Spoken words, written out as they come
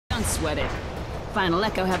sweat it. Final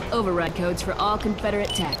Echo have override codes for all Confederate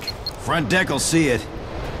tech. Front deck will see it.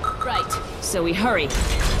 Right, so we hurry.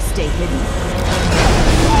 Stay hidden.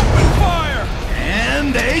 Open fire!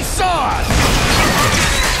 And they saw us!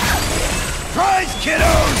 Surprise,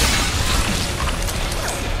 kiddos!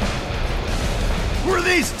 Who are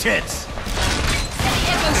these tits? Heavy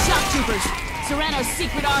Echo shock troopers. Serrano's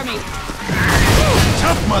secret army.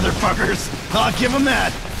 Tough motherfuckers. I'll give them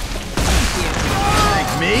that.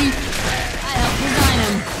 Thank me? I helped design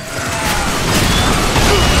them.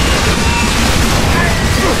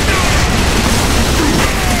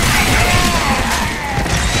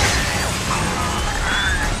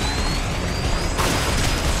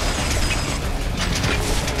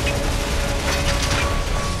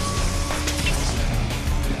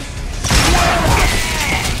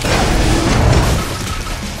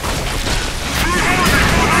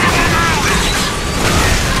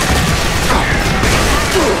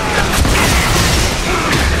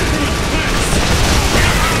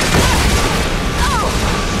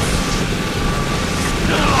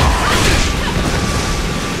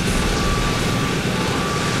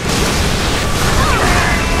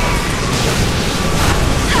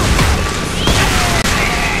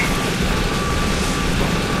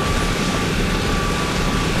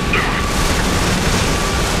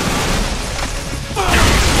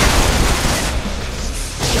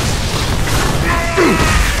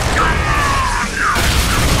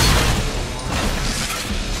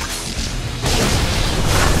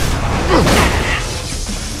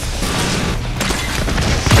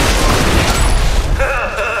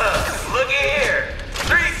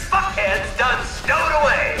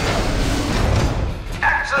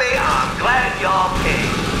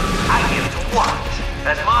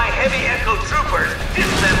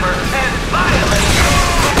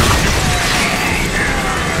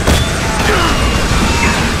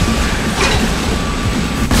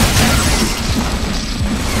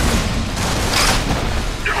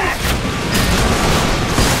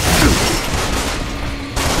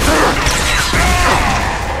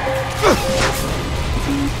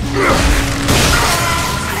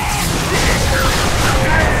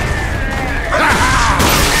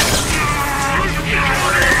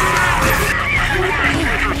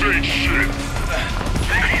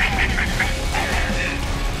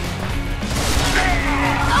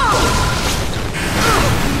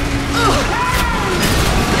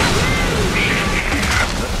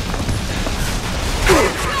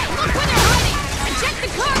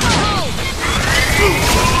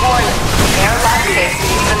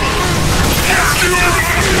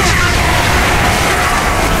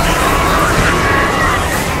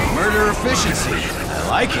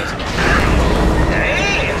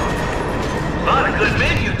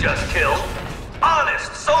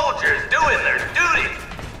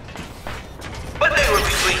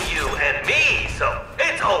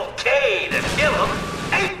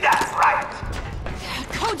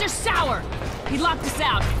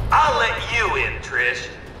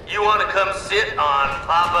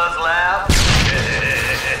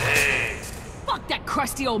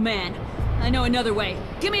 Old man. I know another way.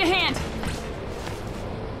 Give me a hand!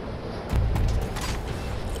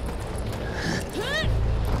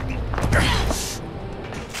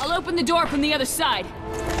 I'll open the door from the other side.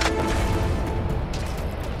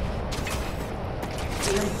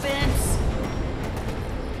 Defense.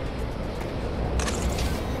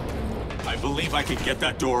 I believe I can get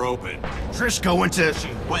that door open. Trish going to... She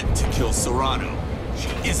went to kill Serrano. She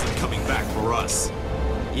isn't coming back for us.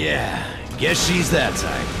 Yeah. Guess she's that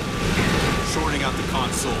type. Shorting out the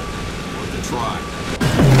console. Worth a try.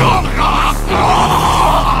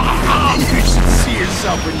 You should see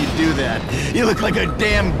yourself when you do that. You look like a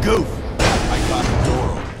damn goof. I got the door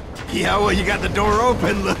open. Yeah, well, you got the door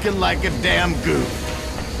open looking like a damn goof.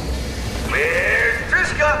 Where's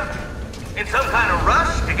Triska? In some kind of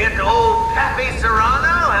rush to get to old Pappy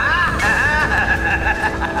Serrano, huh?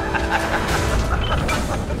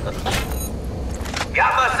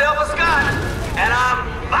 Got myself a scotch, and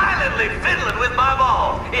I'm violently fiddling with my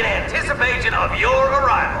balls in anticipation of your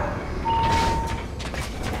arrival.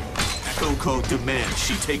 Echo Code demands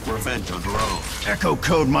she take revenge on her own. Echo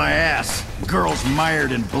Code my ass. Girls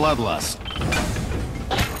mired in bloodlust.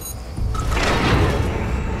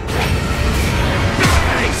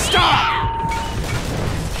 Hey, stop!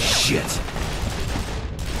 Shit.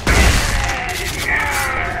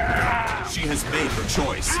 She has made her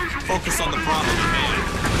choice. Focus on the problem at hand.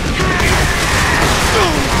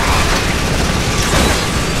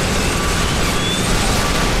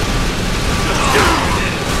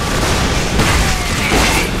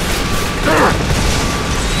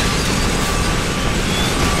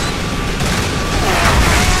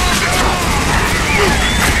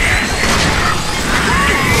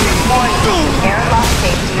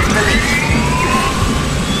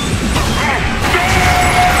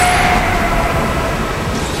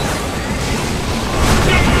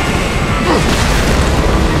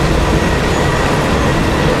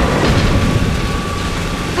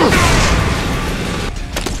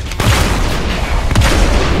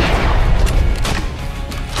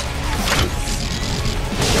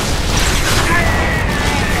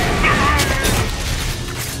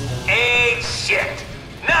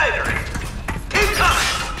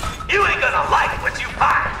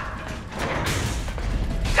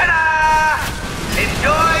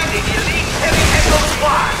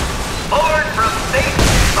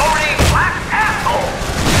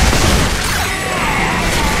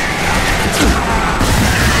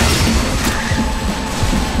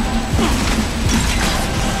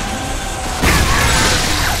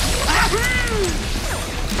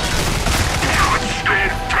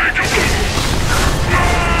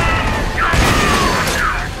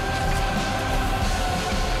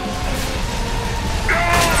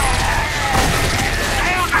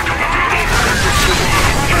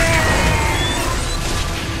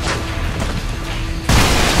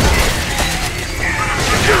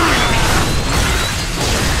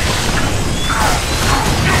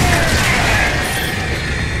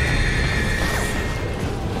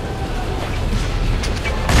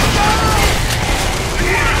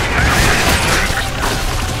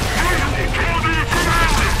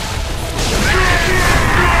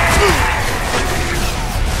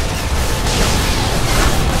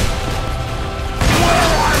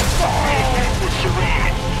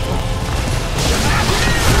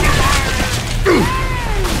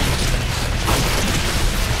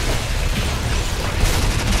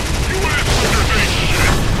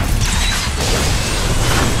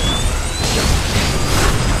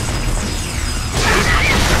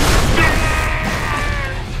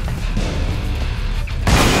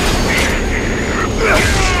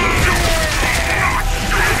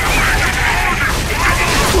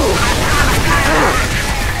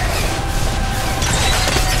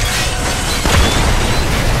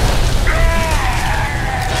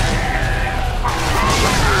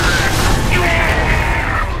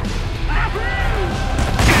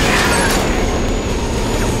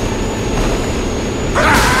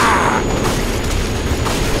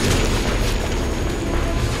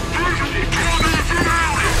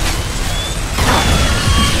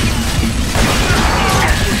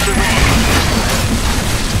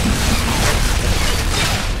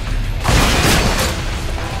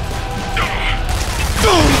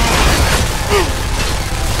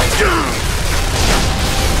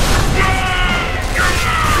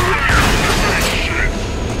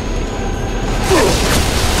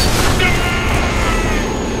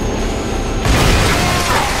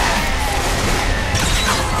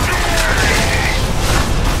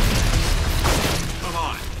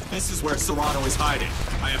 Serrano is hiding.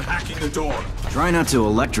 I am hacking the door. Try not to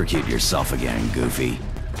electrocute yourself again, Goofy.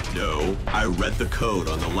 No, I read the code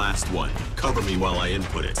on the last one. Cover me while I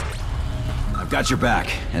input it. I've got your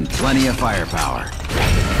back, and plenty of firepower.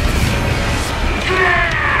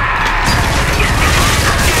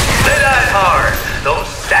 They died hard, those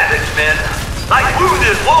savage men. Like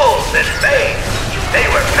wounded wolves at bay. They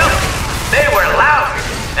were filthy, they were loud,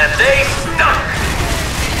 and they stunk.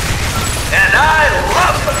 And I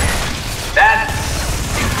love them. That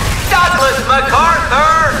Douglas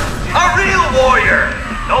MacArthur, a real warrior.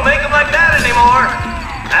 Don't make them like that anymore.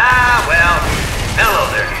 Ah, well, hello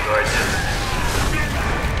there, gorgeous.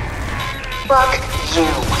 Fuck you.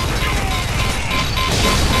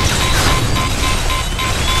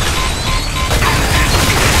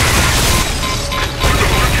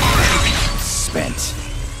 Spent.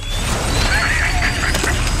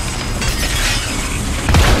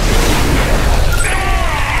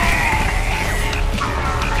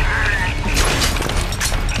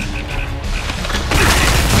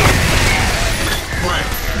 Right.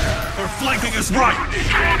 They're flanking us right.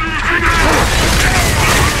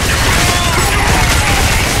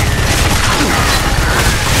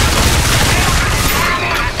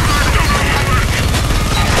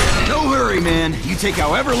 No hurry, man. You take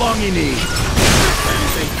however long you need.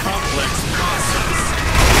 It's a complex process.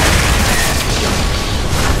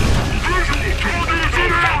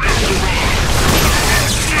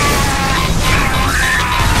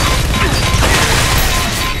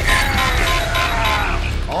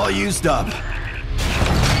 All used up.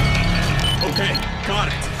 Okay, got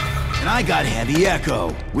it. And I got heavy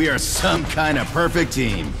echo. We are some kind of perfect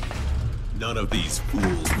team. None of these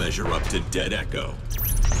fools measure up to Dead Echo.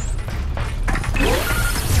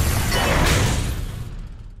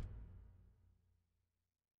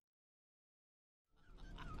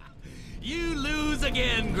 You lose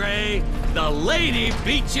again, Gray. The lady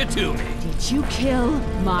beat you to me. Did you kill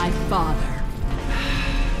my father?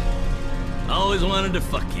 Always wanted to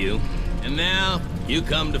fuck you, and now you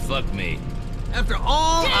come to fuck me. After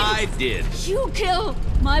all I did. You killed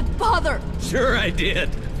my father! Sure I did.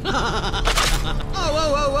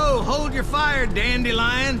 Whoa, hold your fire,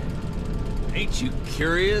 dandelion. Ain't you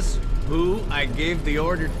curious who I gave the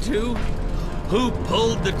order to? Who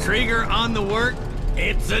pulled the trigger on the work?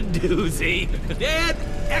 It's a doozy. Dead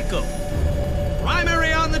Echo.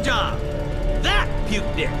 Primary on the job. That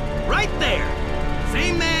puke dick, right there.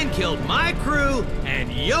 Same man killed my crew and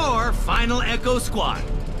your final Echo squad.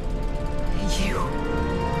 You...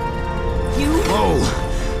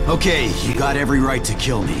 Oh, okay, you got every right to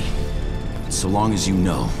kill me. So long as you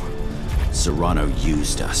know, Serrano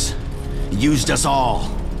used us. Used us all.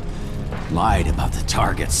 Lied about the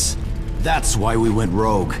targets. That's why we went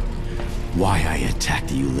rogue. Why I attacked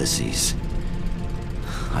the Ulysses.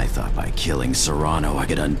 I thought by killing Serrano I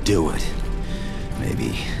could undo it.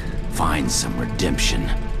 Maybe find some redemption.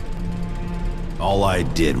 All I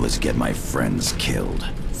did was get my friends killed.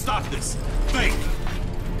 Stop this. Fake.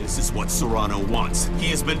 This is what Serrano wants.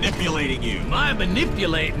 He is manipulating you. My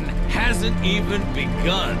manipulating hasn't even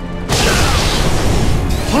begun.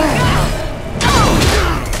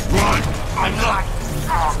 Run! I'm not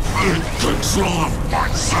in control of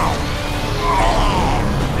myself.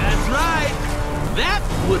 That's right. That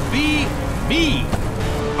would be me.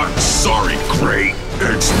 I'm sorry, Gray.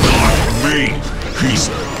 It's not me. He's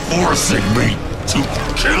forcing me to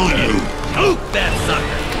kill you. Shoot that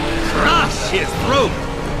sucker. Crush his throat.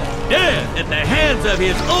 Dead at the hands of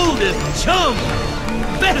his oldest chum.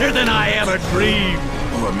 Better than I ever dreamed.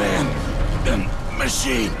 Or man,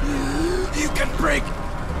 machine. You can break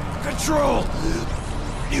control.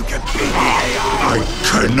 You can beat the AI. I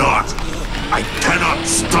cannot. I cannot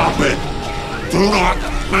stop it. Do not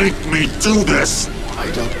make me do this. I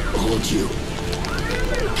don't hold you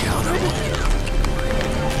accountable.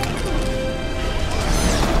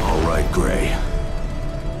 All right, Gray.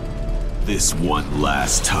 This one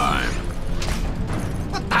last time.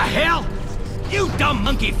 What the hell? You dumb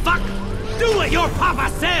monkey fuck! Do what your papa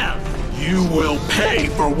says! You will pay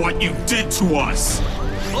for what you did to us.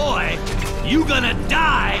 Boy, you gonna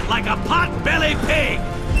die like a pot-bellied pig!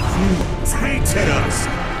 You tainted us.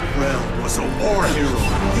 Well was a war hero.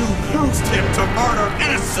 You used him to murder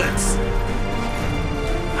innocents.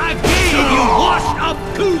 I gave you washed-up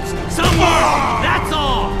coots some work, that's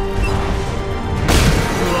all!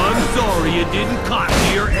 Well, I'm sorry you didn't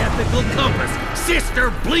copy your ethical compass,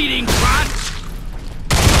 sister bleeding crotch!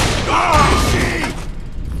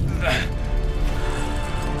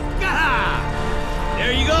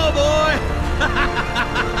 There you go, boy!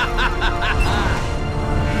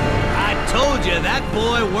 I told you that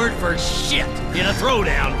boy weren't for shit in a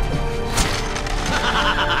throwdown.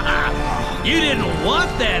 You didn't want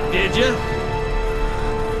that, did you?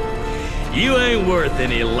 You ain't worth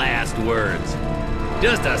any last words.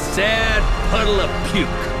 Just a sad puddle of puke.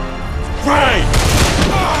 Right!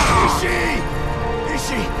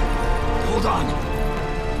 Ishi! Hold on.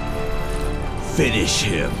 Finish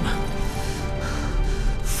him.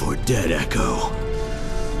 For Dead Echo.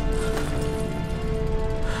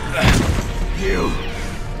 You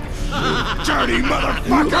dirty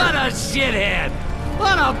motherfucker! What a shithead!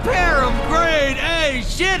 What a pair of grade A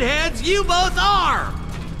shitheads you both are!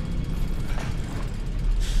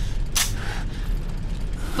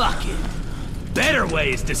 Fucking better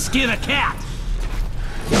ways to skin a cat.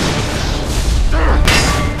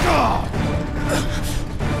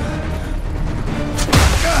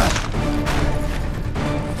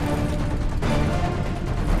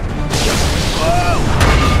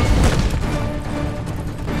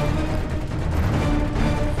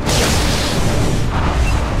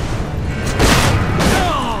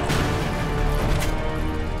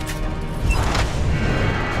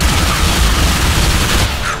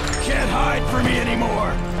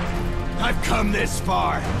 I've come this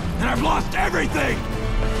far, and I've lost everything!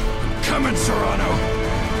 I'm coming, Serrano!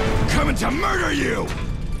 I'm coming to murder you!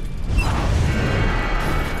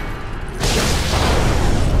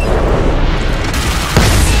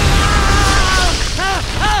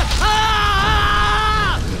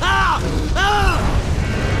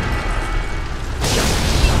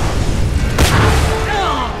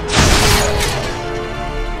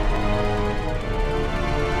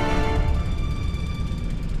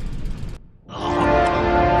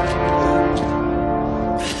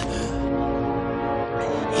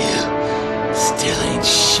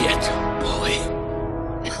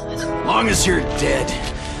 As long as you're dead,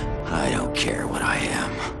 I don't care what I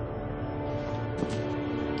am.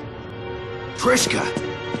 Trishka,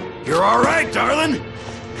 you're all right, darling?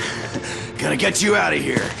 Gonna get you out of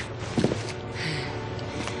here.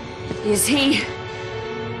 Is he...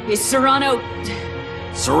 Is Serrano...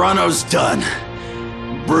 Serrano's done.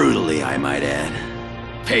 Brutally, I might add.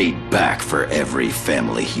 Paid back for every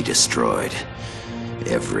family he destroyed.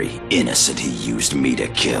 Every innocent he used me to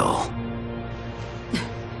kill.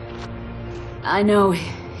 I know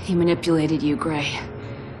he manipulated you, Gray.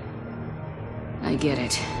 I get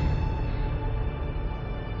it.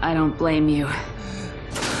 I don't blame you.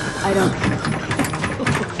 I don't...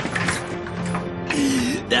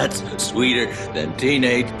 That's sweeter than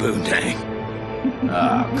teenage poontang.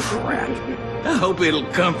 Ah, crap. I hope it'll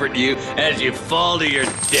comfort you as you fall to your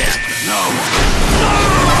death. No!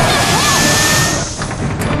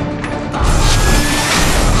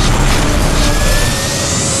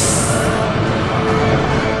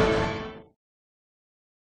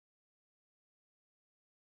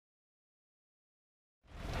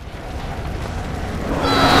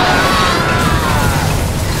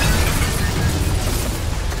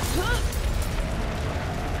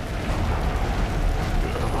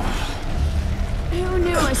 Who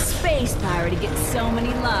knew a space pirate would get so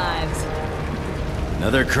many lives?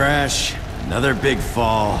 Another crash, another big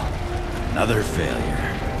fall, another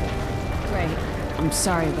failure. Gray, I'm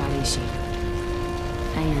sorry about Ishi.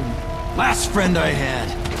 I am. Last friend I had.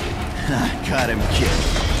 Got him killed.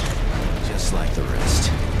 Just like the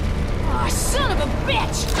rest. Aw, son of a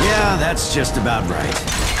bitch! Yeah, that's just about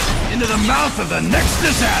right. Into the mouth of the next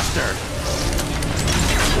disaster!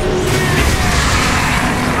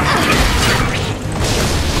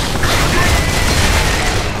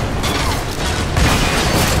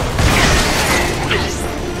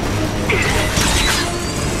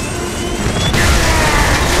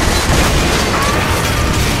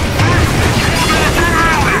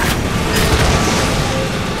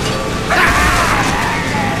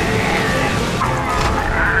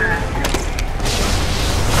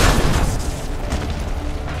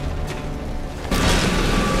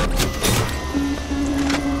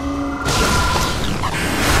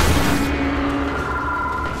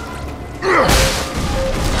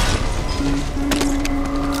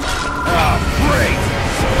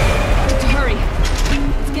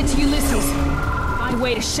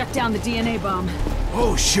 Shut down the DNA bomb.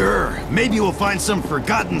 Oh, sure. Maybe we'll find some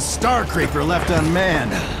forgotten star creeper left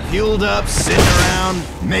unmanned. Fueled up, sitting around.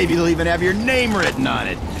 Maybe they'll even have your name written on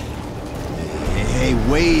it. Hey,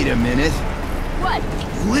 wait a minute. What?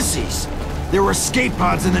 Ulysses! There were escape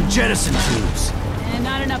pods in the jettison tubes. And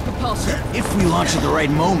not enough propulsion. If we launch at the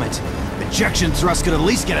right moment, ejection thrust could at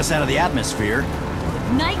least get us out of the atmosphere.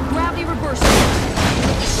 Night gravity reversal.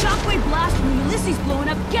 Shockwave blast from Ulysses blowing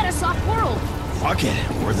up, get us off world. Fuck it,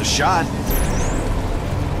 worth a shot.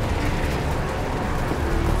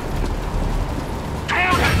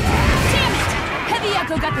 Damn it! Heavy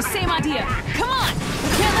Sato got the same idea. Come on! We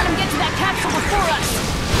can't let him get to that capsule before us!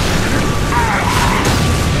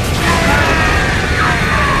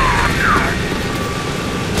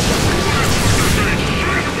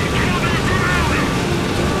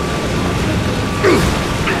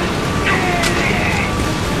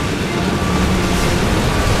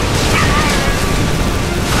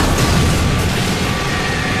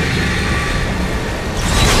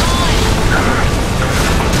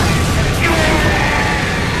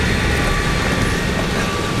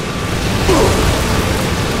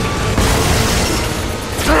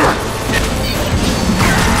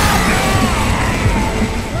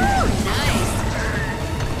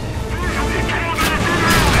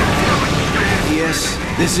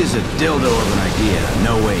 This is a dildo of an idea.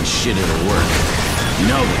 No way shit it'll work. You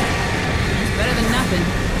know that. It's better than nothing.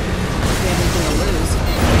 We have anything to lose.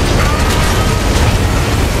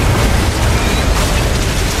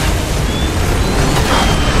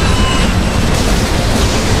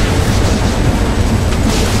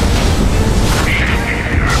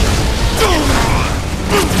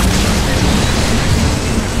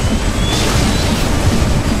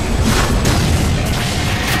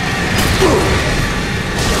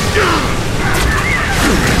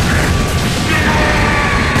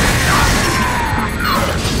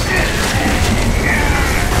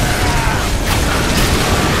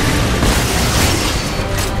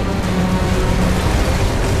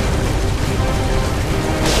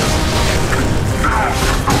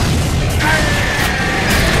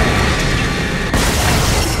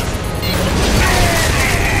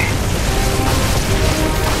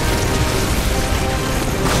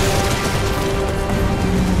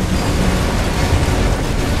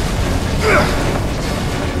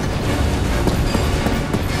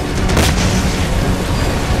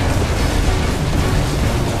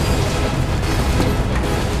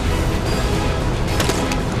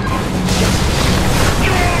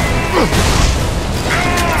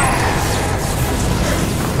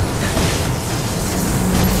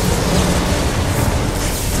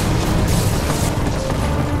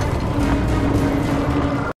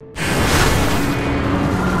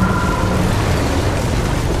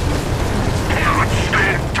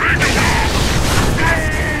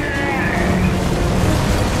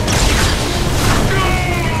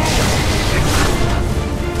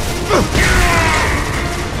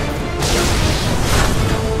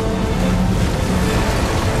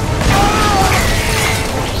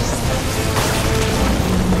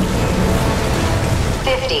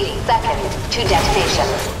 To detonation.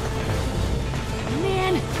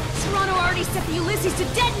 Man, Sato already set the Ulysses to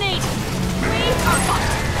detonate! We are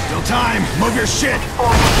fucked! Still time! Move your shit!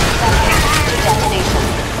 40 seconds to detonation.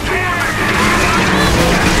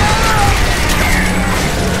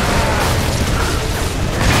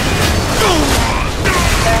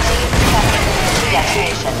 30 seconds to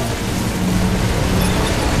detonation.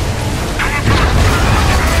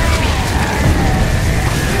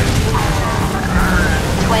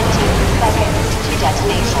 20 seconds to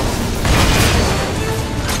detonation.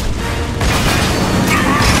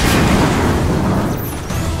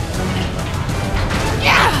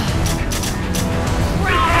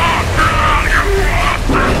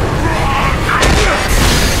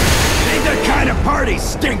 Ain't that kind of party,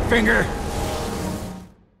 stink finger!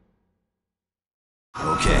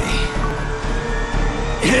 Okay.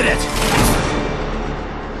 Hit it!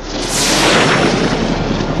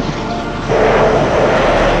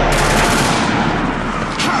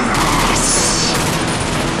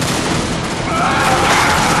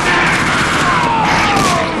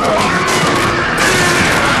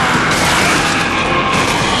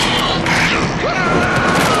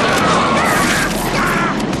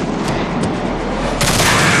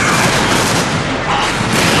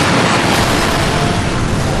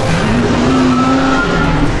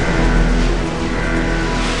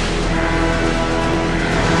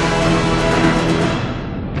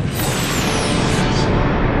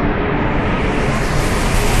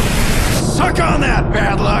 Suck on that,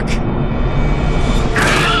 bad luck!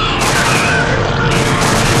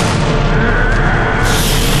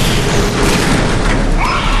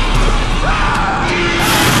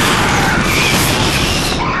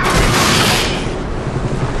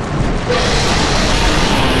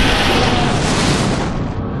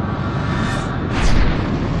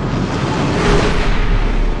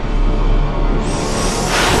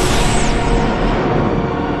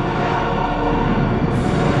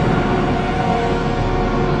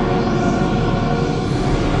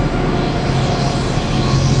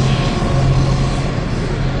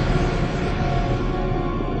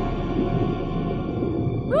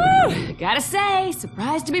 Gotta say,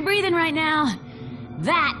 surprised to be breathing right now.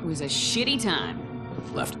 That was a shitty time.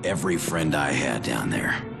 Left every friend I had down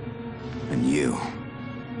there. And you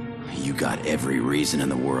got every reason in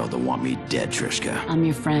the world to want me dead, Trishka. I'm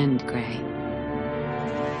your friend, Gray.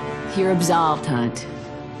 You're absolved, Hunt.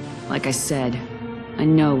 Like I said, I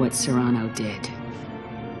know what Serrano did.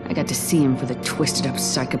 I got to see him for the twisted-up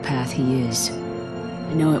psychopath he is.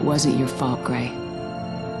 I know it wasn't your fault, Gray.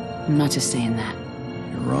 I'm not just saying that.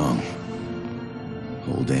 You're wrong.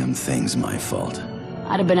 Whole damn thing's my fault.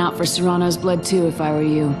 I'd have been out for Serrano's blood too if I were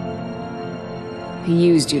you. He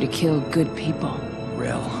used you to kill good people.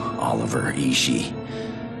 Rel, Oliver, Ishi.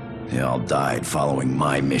 They all died following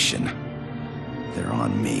my mission. They're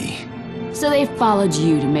on me. So they followed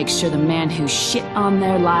you to make sure the man who shit on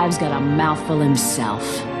their lives got a mouthful himself.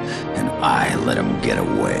 And I let him get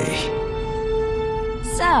away.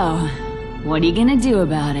 So, what are you gonna do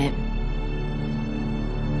about it?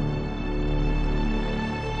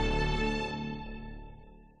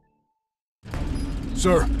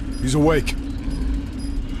 Sir, he's awake.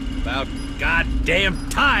 About goddamn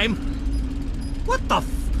time! What the f...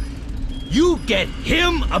 You get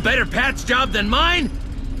him a better patch job than mine?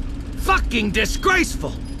 Fucking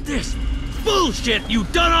disgraceful! This bullshit you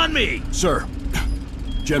done on me! Sir,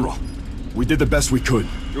 General, we did the best we could.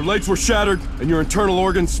 Your legs were shattered, and your internal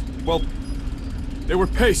organs, well, they were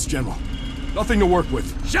paste, General. Nothing to work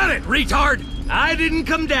with. Shut it, retard! I didn't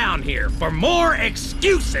come down here for more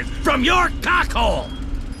excuses from your cockhole!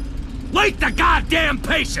 Wait the goddamn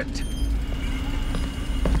patient!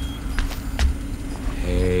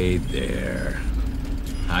 Hey there.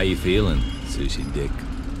 How you feeling, Sushi Dick?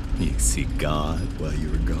 You see God while you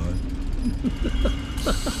were gone?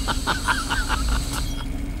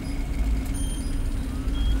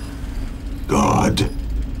 God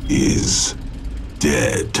is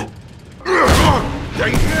dead.